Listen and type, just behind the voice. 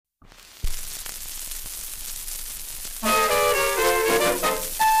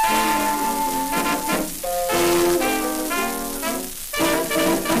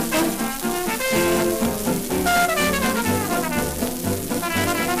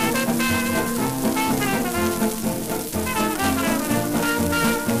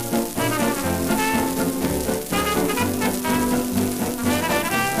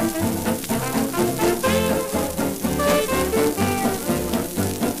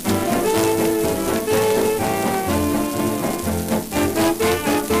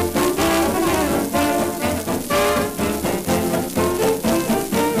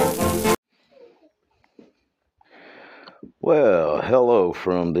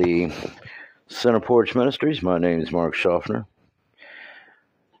from the Center Porch Ministries. My name is Mark Schaffner,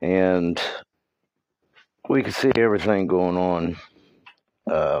 and we can see everything going on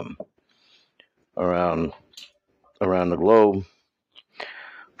around the globe,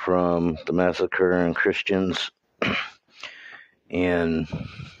 from the massacre of Christians in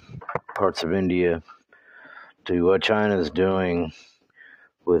parts of India to what China is doing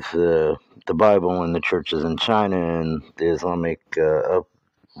with the Bible and the churches in China, and the Islamic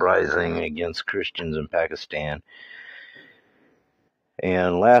uprising against Christians in Pakistan.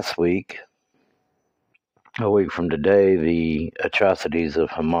 And last week, a week from today, the atrocities of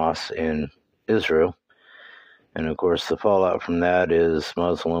Hamas in Israel. And of course, the fallout from that is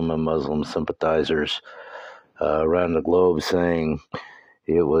Muslim and Muslim sympathizers around the globe saying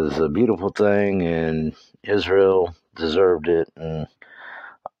it was a beautiful thing and Israel deserved it. And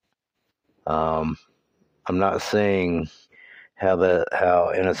I'm not saying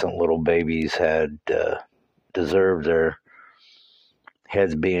how innocent little babies had deserved their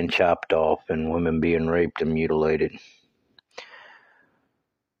heads being chopped off and women being raped and mutilated.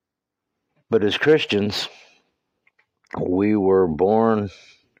 But as Christians, we were born,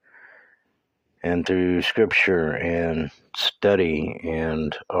 and through scripture and study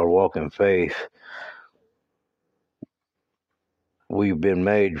and our walk in faith, we've been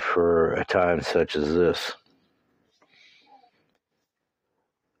made for a time such as this.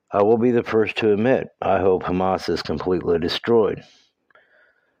 I will be the first to admit, I hope Hamas is completely destroyed.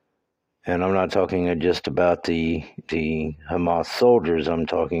 And I'm not talking just about the Hamas soldiers. I'm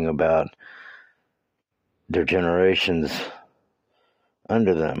talking about their generations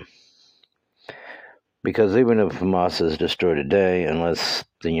under them. Because even if Hamas is destroyed today, unless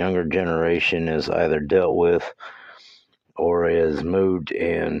the younger generation is either dealt with or is moved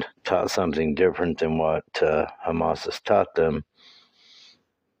and taught something different than what Hamas has taught them,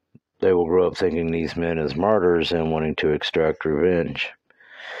 they will grow up thinking these men as martyrs and wanting to extract revenge.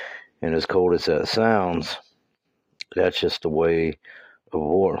 And as cold as that sounds, that's just the way of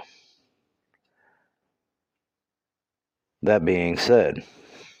war. That being said,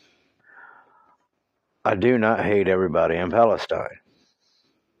 I do not hate everybody in Palestine.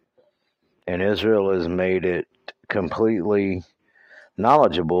 And Israel has made it completely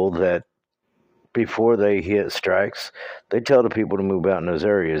knowledgeable that before they hit strikes, they tell the people to move out in those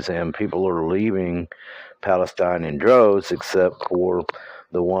areas, and people are leaving Palestine in droves, except for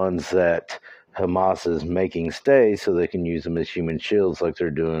the ones that Hamas is making stay so they can use them as human shields like they're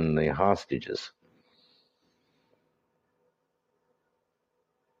doing the hostages.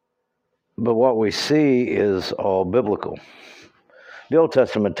 But what we see is all biblical. The Old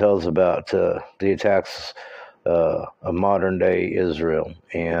Testament tells about the attacks of modern-day Israel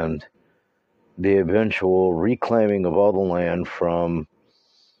and the eventual reclaiming of all the land from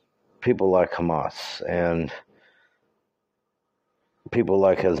people like Hamas and people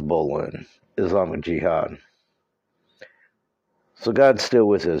like Hezbollah and Islamic Jihad. So God's still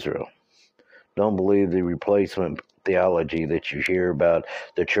with Israel. Don't believe the replacement theology that you hear about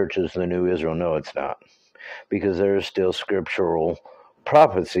the churches in the new Israel. No, it's not. Because there are still scriptural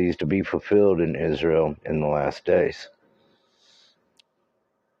prophecies to be fulfilled in Israel in the last days.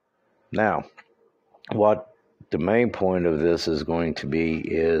 Now, what the main point of this is going to be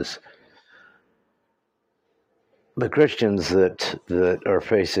is the Christians that are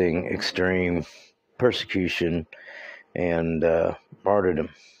facing extreme persecution and martyrdom.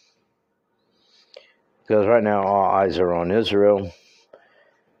 Because right now all eyes are on Israel,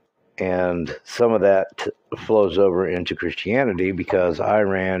 and some of that flows over into Christianity because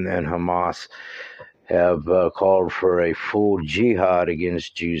Iran and Hamas have called for a full jihad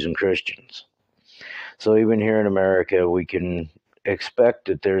against Jews and Christians. So even here in America, we can expect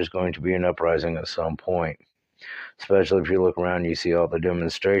that there's going to be an uprising at some point. Especially if you look around, you see all the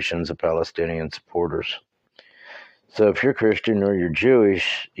demonstrations of Palestinian supporters. So if you're Christian or you're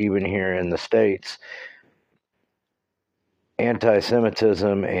Jewish, even here in the States,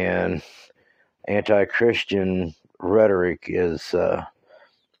 anti-Semitism and anti-Christian rhetoric is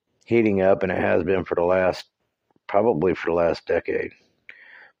heating up, and it has been probably for the last decade,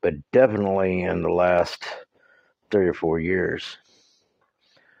 but definitely in the last 3 or 4 years.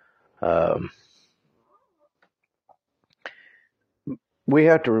 We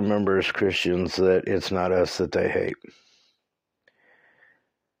have to remember as Christians that it's not us that they hate.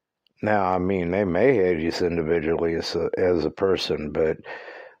 Now, I mean, they may hate us individually as a person, but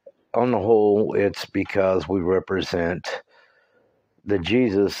on the whole, it's because we represent the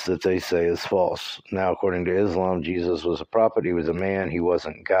Jesus that they say is false. Now, according to Islam, Jesus was a prophet. He was a man. He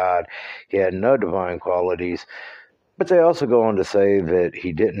wasn't God. He had no divine qualities. But they also go on to say that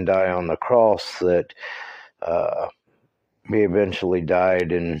he didn't die on the cross, that he eventually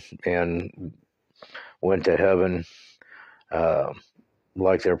died and went to heaven, uh,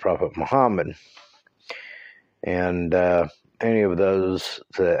 like their prophet Muhammad. And any of those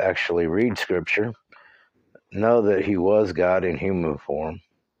that actually read scripture know that he was God in human form,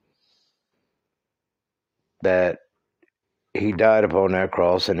 that he died upon that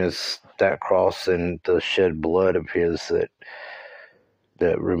cross, and it's that cross and the shed blood of his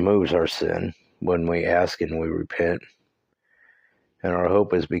that removes our sin when we ask and we repent. And our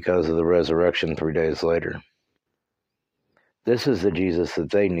hope is because of the resurrection 3 days later. This is the Jesus that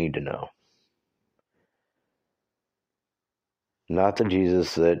they need to know. Not the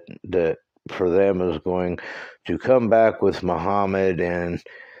Jesus that for them is going to come back with Muhammad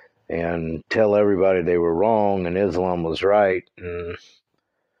and tell everybody they were wrong and Islam was right. And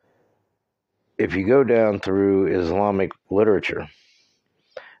if you go down through Islamic literature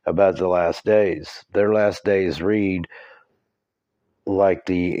about the last days, their last days read like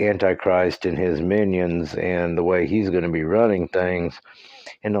the Antichrist and his minions and the way he's going to be running things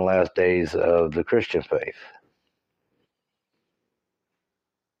in the last days of the Christian faith.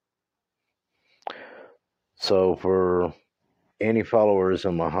 So for any followers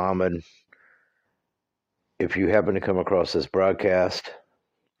of Muhammad, if you happen to come across this broadcast,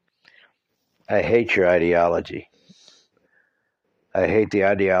 I hate your ideology. I hate the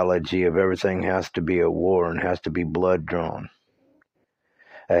ideology of everything has to be a war and has to be blood drawn.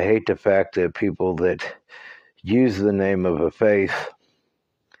 I hate the fact that people that use the name of a faith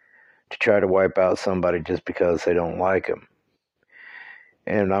to try to wipe out somebody just because they don't like them.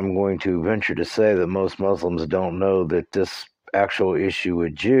 And I'm going to venture to say that most Muslims don't know that this actual issue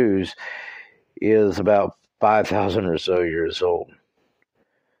with Jews is about 5,000 or so years old.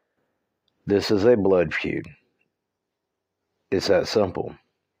 This is a blood feud. It's that simple.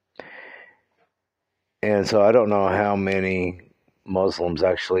 And so I don't know how many Muslims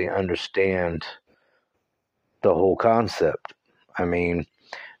actually understand the whole concept. I mean,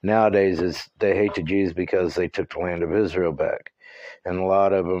 nowadays they hate the Jews because they took the land of Israel back. And a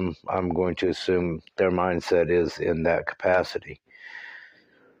lot of them, I'm going to assume their mindset is in that capacity.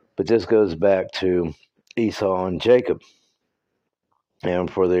 But this goes back to Esau and Jacob. And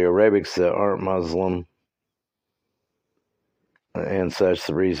for the Arabics that aren't Muslim and such,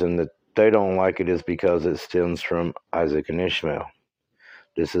 the reason that they don't like it is because it stems from Isaac and Ishmael.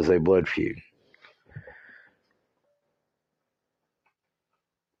 This is a blood feud.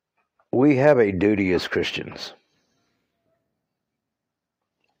 We have a duty as Christians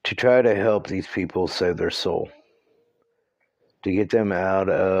to try to help these people save their soul, to get them out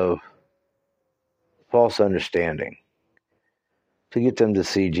of false understanding, to get them to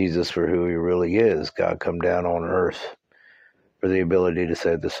see Jesus for who he really is, God come down on earth for the ability to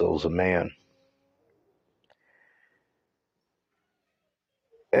save the souls of man.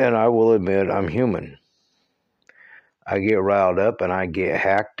 And I will admit, I'm human. I get riled up and I get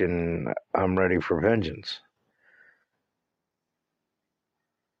hacked and I'm ready for vengeance.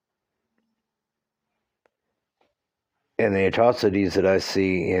 And the atrocities that I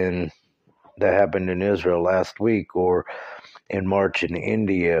see that happened in Israel last week, or in March in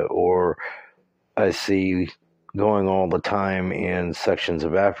India, or I see going all the time in sections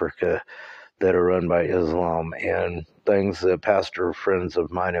of Africa that are run by Islam, and things that pastor friends of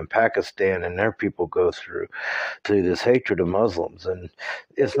mine in Pakistan and their people go through this hatred of Muslims. And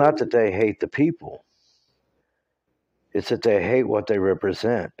it's not that they hate the people, it's that they hate what they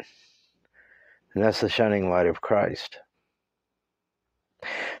represent. And that's the shining light of Christ.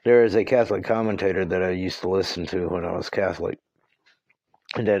 There is a Catholic commentator that I used to listen to when I was Catholic,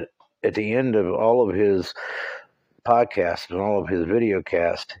 and that at the end of all of his podcasts and all of his video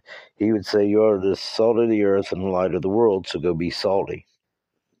casts, he would say, "You are the salt of the earth and the light of the world, so go be salty."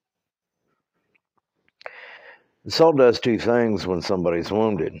 And salt does two things when somebody's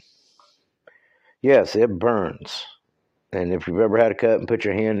wounded. Yes, it burns. And if you've ever had a cut and put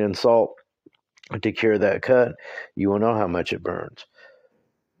your hand in salt to cure that cut, you will know how much it burns.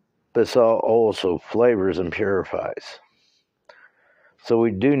 But salt also flavors and purifies. So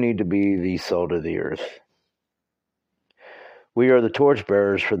we do need to be the salt of the earth. We are the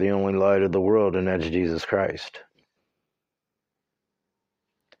torchbearers for the only light of the world, and that's Jesus Christ.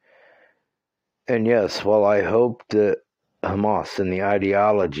 And yes, while I hope that Hamas and the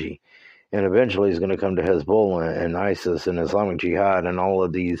ideology, and eventually is going to come to Hezbollah and ISIS and Islamic Jihad and all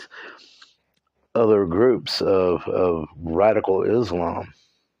of these other groups of radical Islam,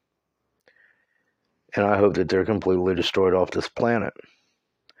 and I hope that they're completely destroyed off this planet.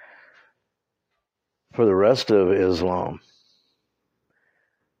 For the rest of Islam,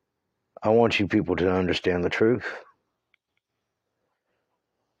 I want you people to understand the truth.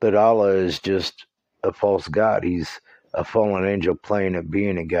 That Allah is just a false God. He's a fallen angel playing at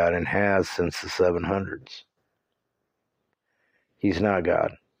being a God and has since the 700s. He's not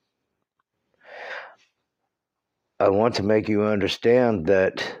God. I want to make you understand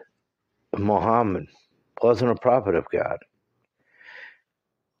that Muhammad wasn't a prophet of God.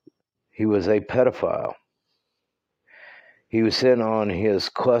 He was a pedophile. He was sent on his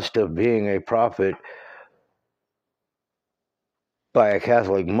quest of being a prophet by a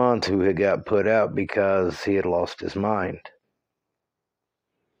Catholic monk who had got put out because he had lost his mind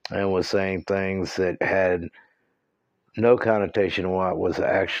and was saying things that had no connotation of what was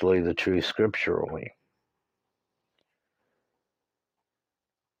actually the truth scripturally.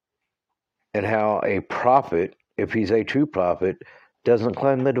 And how a prophet, if he's a true prophet, doesn't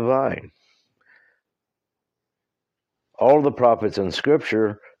claim the divine. All the prophets in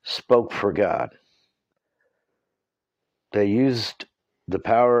Scripture spoke for God. They used the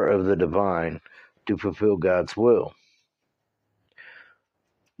power of the divine to fulfill God's will.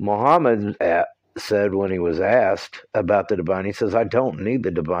 Muhammad said when he was asked about the divine, he says, I don't need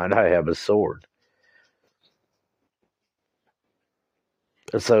the divine, I have a sword.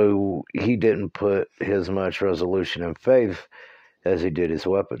 So he didn't put as much resolution and faith as he did his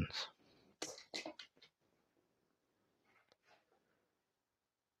weapons.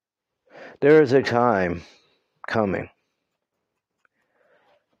 There is a time coming,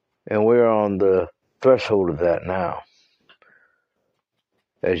 and we're on the threshold of that now.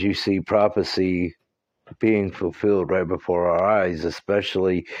 As you see prophecy being fulfilled right before our eyes,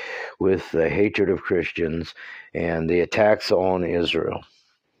 especially with the hatred of Christians and the attacks on Israel.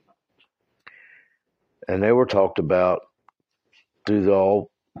 And they were talked about through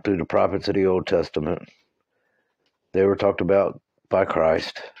the prophets of the Old Testament. They were talked about by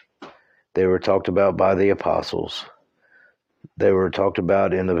Christ. They were talked about by the apostles. They were talked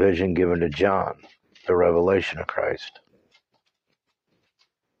about in the vision given to John, the revelation of Christ.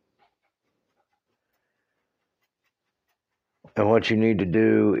 And what you need to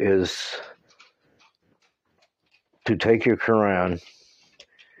do is to take your Quran,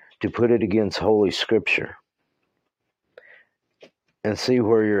 to put it against Holy Scripture, and see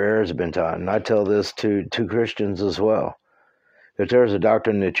where your errors have been taught. And I tell this to Christians as well. If there's a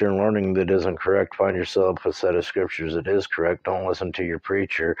doctrine that you're learning that isn't correct, find yourself a set of scriptures that is correct. Don't listen to your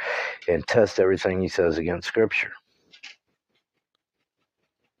preacher and test everything he says against Scripture,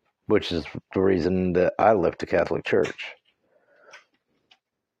 which is the reason that I left the Catholic Church.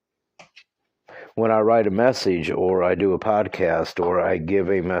 When I write a message or I do a podcast or I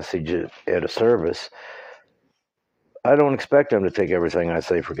give a message at a service, I don't expect them to take everything I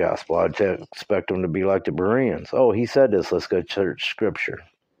say for gospel. I expect them to be like the Bereans. Oh, he said this. Let's go search Scripture.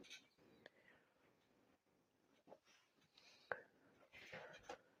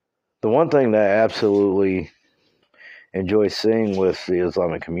 The one thing that I absolutely enjoy seeing with the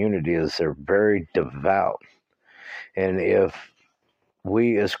Islamic community is they're very devout. And if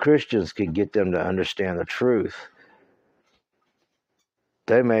we as Christians could get them to understand the truth,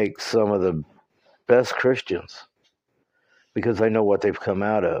 they make some of the best Christians because they know what they've come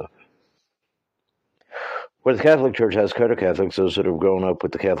out of. Where the Catholic Church has credit Catholics, those that have grown up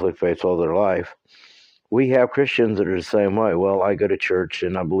with the Catholic faith all their life, we have Christians that are the same way. Well, I go to church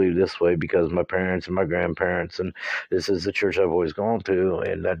and I believe this way because my parents and my grandparents, and this is the church I've always gone to,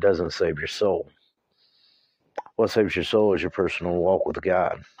 and that doesn't save your soul. What saves your soul is your personal walk with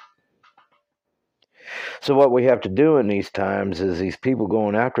God. So what we have to do in these times is these people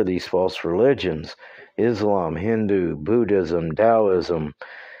going after these false religions, Islam, Hindu, Buddhism, Taoism,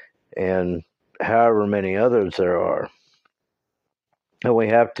 and however many others there are. And we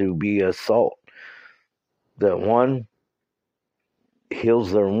have to be a salt that, one,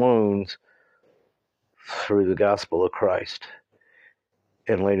 heals their wounds through the gospel of Christ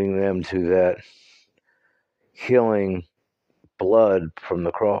and leading them to that healing blood from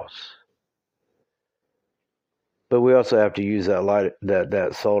the cross. But we also have to use that light,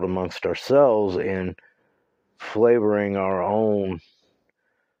 that salt amongst ourselves in flavoring our own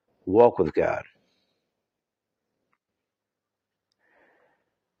walk with God.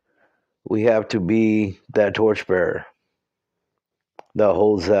 We have to be that torchbearer that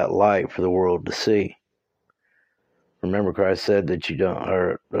holds that light for the world to see. Remember, Christ said that you don't,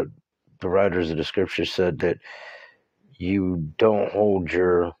 or the writers of the scripture said that you don't hold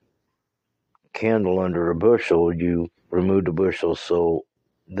your candle under a bushel, you remove the bushel so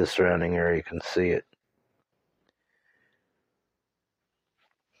the surrounding area can see it.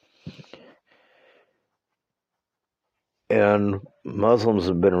 and Muslims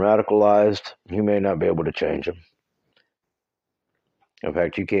have been radicalized, you may not be able to change them. In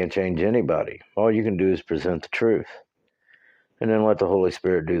fact, you can't change anybody. All you can do is present the truth and then let the Holy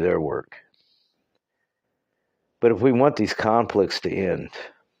Spirit do their work. But if we want these conflicts to end,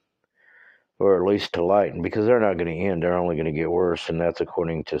 or at least to lighten, because they're not going to end, they're only going to get worse, and that's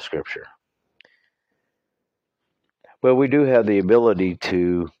according to Scripture. But we do have the ability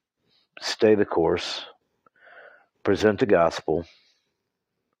to stay the course, present the gospel,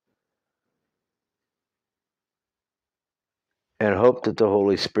 and hope that the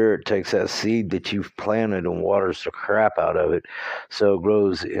Holy Spirit takes that seed that you've planted and waters the crap out of it so it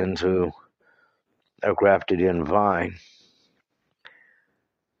grows into a grafted-in vine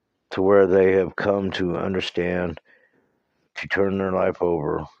to where they have come to understand, to turn their life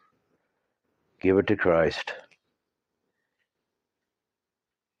over, give it to Christ.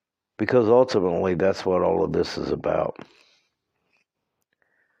 Because ultimately, that's what all of this is about.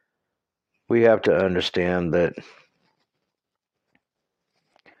 We have to understand that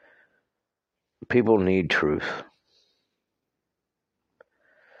people need truth.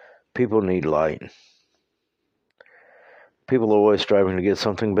 People need light. People are always striving to get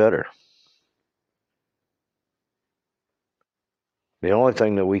something better. The only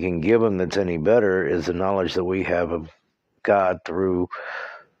thing that we can give them that's any better is the knowledge that we have of God through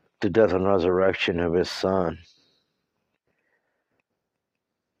the death and resurrection of His Son.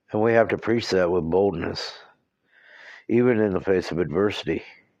 And we have to preach that with boldness, even in the face of adversity.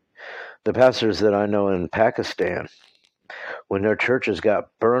 The pastors that I know in Pakistan, when their churches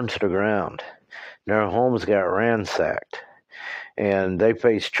got burned to the ground, their homes got ransacked, and they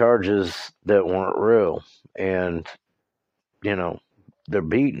faced charges that weren't real, and, they're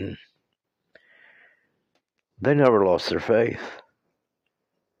beaten. They never lost their faith.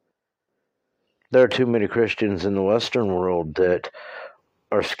 There are too many Christians in the Western world that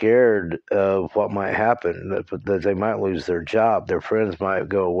are scared of what might happen, that they might lose their job, their friends might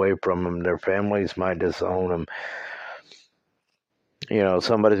go away from them, their families might disown them.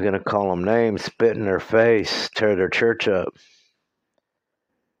 Somebody's going to call them names, spit in their face, tear their church up.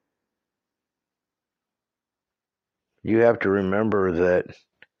 You have to remember that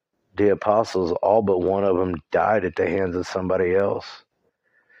the apostles, all but one of them, died at the hands of somebody else.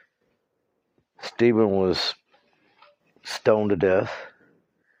 Stephen was stoned to death.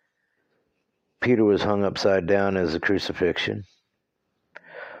 Peter was hung upside down as a crucifixion.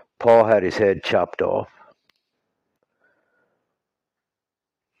 Paul had his head chopped off.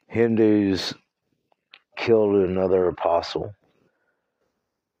 Hindus killed another apostle.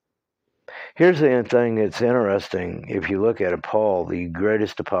 Here's the thing that's interesting. If you look at it, Paul, the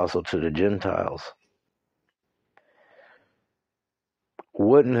greatest apostle to the Gentiles,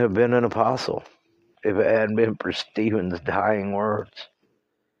 wouldn't have been an apostle if it hadn't been for Stephen's dying words.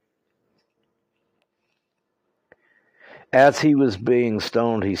 As he was being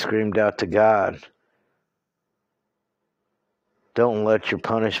stoned, he screamed out to God, "Don't let your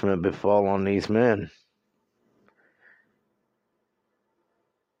punishment befall on these men."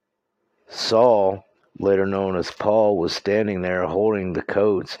 Saul, later known as Paul, was standing there holding the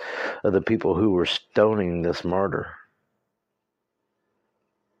coats of the people who were stoning this martyr.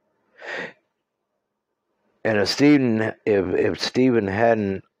 And if Stephen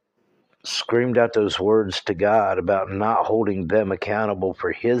hadn't screamed out those words to God about not holding them accountable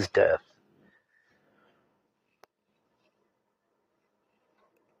for his death,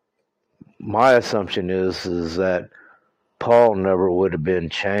 my assumption is that Paul never would have been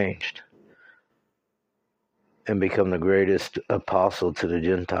changed and become the greatest apostle to the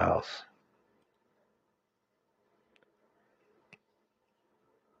Gentiles.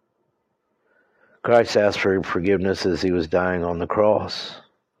 Christ asked for forgiveness as he was dying on the cross.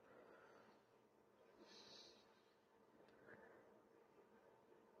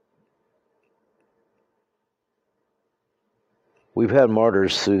 We've had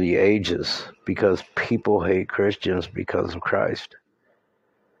martyrs through the ages because people hate Christians because of Christ.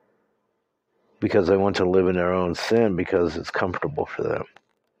 Because they want to live in their own sin because it's comfortable for them.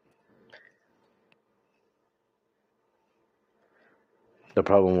 The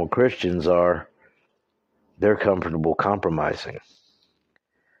problem with Christians are they're comfortable compromising.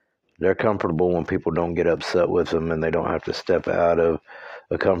 They're comfortable when people don't get upset with them and they don't have to step out of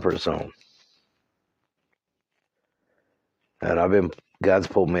a comfort zone. And God's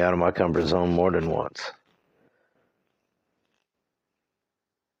pulled me out of my comfort zone more than once.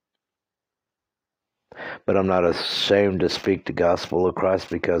 But I'm not ashamed to speak the gospel of Christ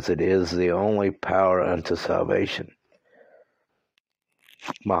because it is the only power unto salvation.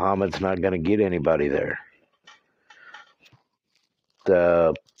 Muhammad's not going to get anybody there.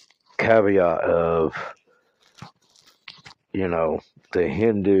 the caveat of, the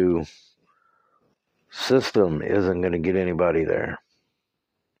Hindu system isn't going to get anybody there.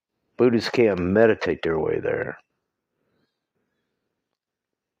 Buddhists can't meditate their way there.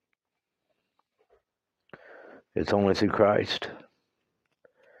 It's only through Christ.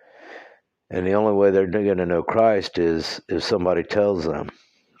 And the only way they're going to know Christ is if somebody tells them.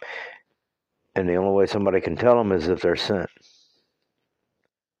 And the only way somebody can tell them is if they're sent.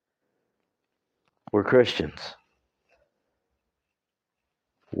 We're Christians.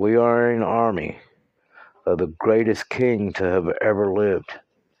 We are an army of the greatest king to have ever lived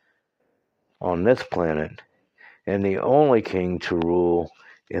on this planet, and the only king to rule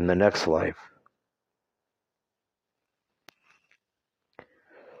in the next life.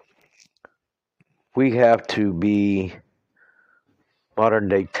 We have to be modern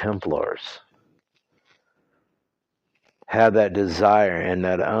day Templars. Have that desire and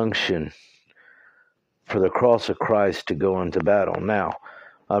that unction for the cross of Christ to go into battle. Now,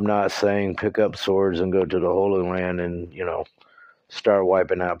 I'm not saying pick up swords and go to the Holy Land and, start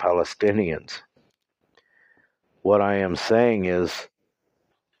wiping out Palestinians. What I am saying is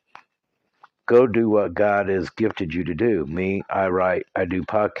go do what God has gifted you to do. Me, I write, I do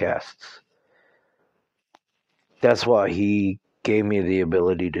podcasts. That's what He gave me the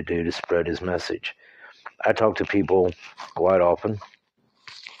ability to do, to spread His message. I talk to people quite often.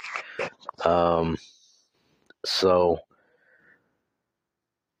 So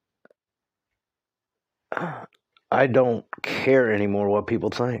I don't care anymore what people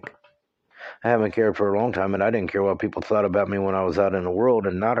think. I haven't cared for a long time, and I didn't care what people thought about me when I was out in the world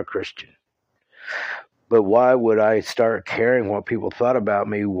and not a Christian. But why would I start caring what people thought about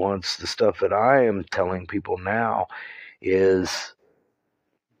me once the stuff that I am telling people now is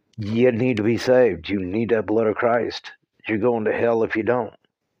you need to be saved. You need that blood of Christ. You're going to hell if you don't.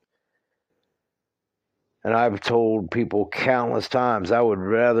 And I've told people countless times, I would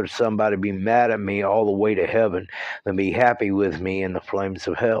rather somebody be mad at me all the way to heaven than be happy with me in the flames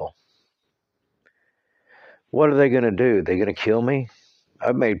of hell. What are they going to do? They're going to kill me?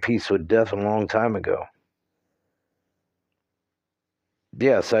 I've made peace with death a long time ago.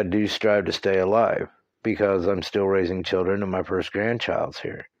 Yes, I do strive to stay alive because I'm still raising children and my first grandchild's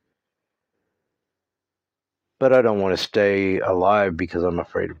here. But I don't want to stay alive because I'm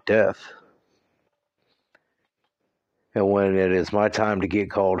afraid of death. And when it is my time to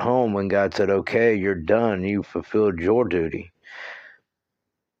get called home, when God said, okay, you're done, you fulfilled your duty,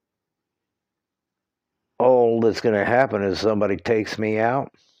 all that's going to happen is somebody takes me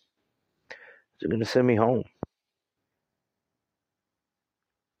out, they're going to send me home.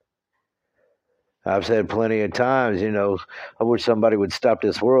 I've said plenty of times, I wish somebody would stop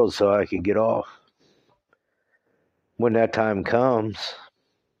this world so I could get off. When that time comes,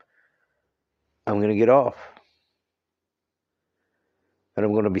 I'm going to get off. And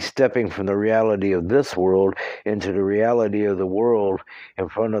I'm going to be stepping from the reality of this world into the reality of the world in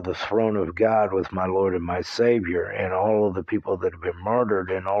front of the throne of God with my Lord and my Savior and all of the people that have been martyred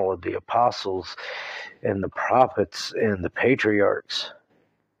and all of the apostles and the prophets and the patriarchs.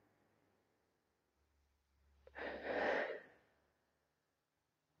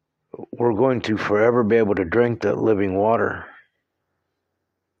 We're going to forever be able to drink that living water.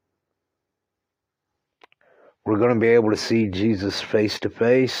 We're going to be able to see Jesus face to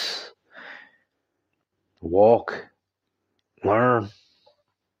face, walk, learn.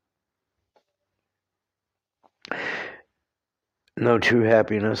 No true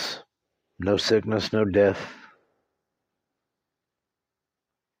happiness, no sickness, no death.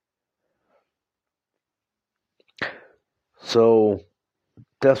 So,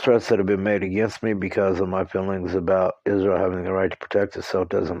 death threats that have been made against me because of my feelings about Israel having the right to protect itself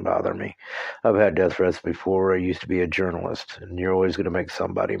doesn't bother me. I've had death threats before. I used to be a journalist, and you're always going to make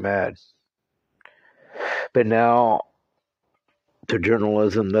somebody mad. But now, the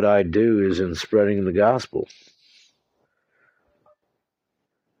journalism that I do is in spreading the gospel.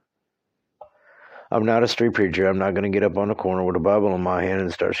 I'm not a street preacher. I'm not going to get up on a corner with a Bible in my hand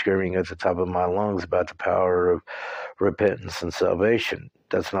and start screaming at the top of my lungs about the power of repentance and salvation.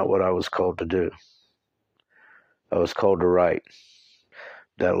 That's not what I was called to do. I was called to write.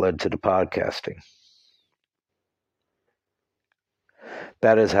 That led to the podcasting.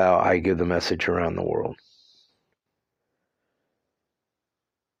 That is how I give the message around the world.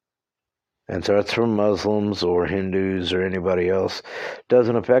 And threats from Muslims or Hindus or anybody else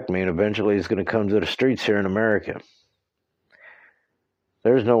doesn't affect me, and eventually it's going to come to the streets here in America.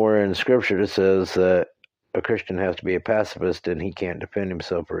 There's nowhere in Scripture that says that a Christian has to be a pacifist and he can't defend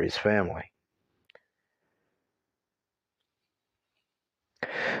himself or his family.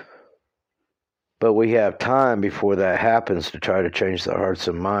 But we have time before that happens to try to change their hearts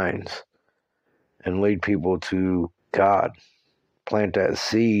and minds and lead people to God. Plant that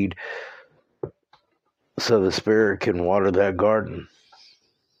seed so the Spirit can water that garden.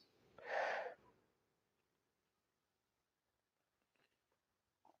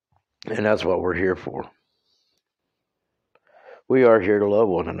 And that's what we're here for. We are here to love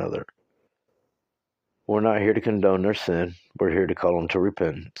one another. We're not here to condone their sin. We're here to call them to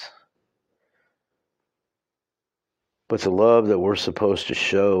repentance. But the love that we're supposed to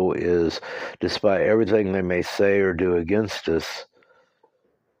show is, despite everything they may say or do against us,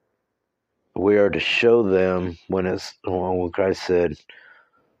 we are to show them when Christ said,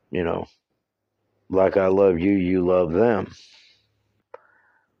 like I love you, you love them.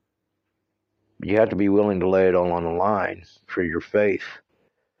 You have to be willing to lay it all on the line for your faith,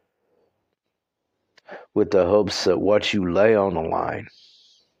 with the hopes that what you lay on the line,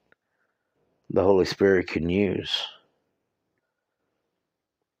 the Holy Spirit can use.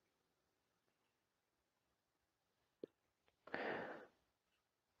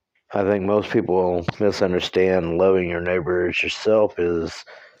 I think most people misunderstand loving your neighbor as yourself is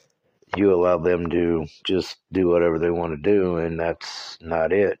you allow them to just do whatever they want to do, and that's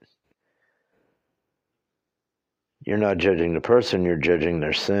not it. You're not judging the person, you're judging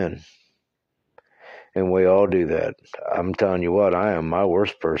their sin. And we all do that. I'm telling you what, I am my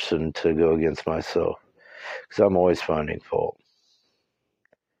worst person to go against myself, because I'm always finding fault.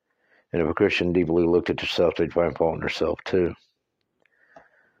 And if a Christian deeply looked at themselves, they'd find fault in themselves too.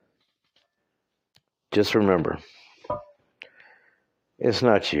 Just remember, it's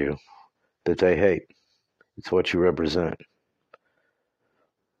not you that they hate. It's what you represent.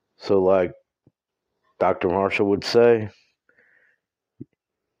 So like Dr. Marshall would say,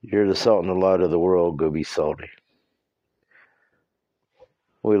 you're the salt and the light of the world, go be salty.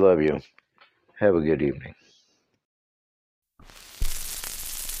 We love you. Have a good evening.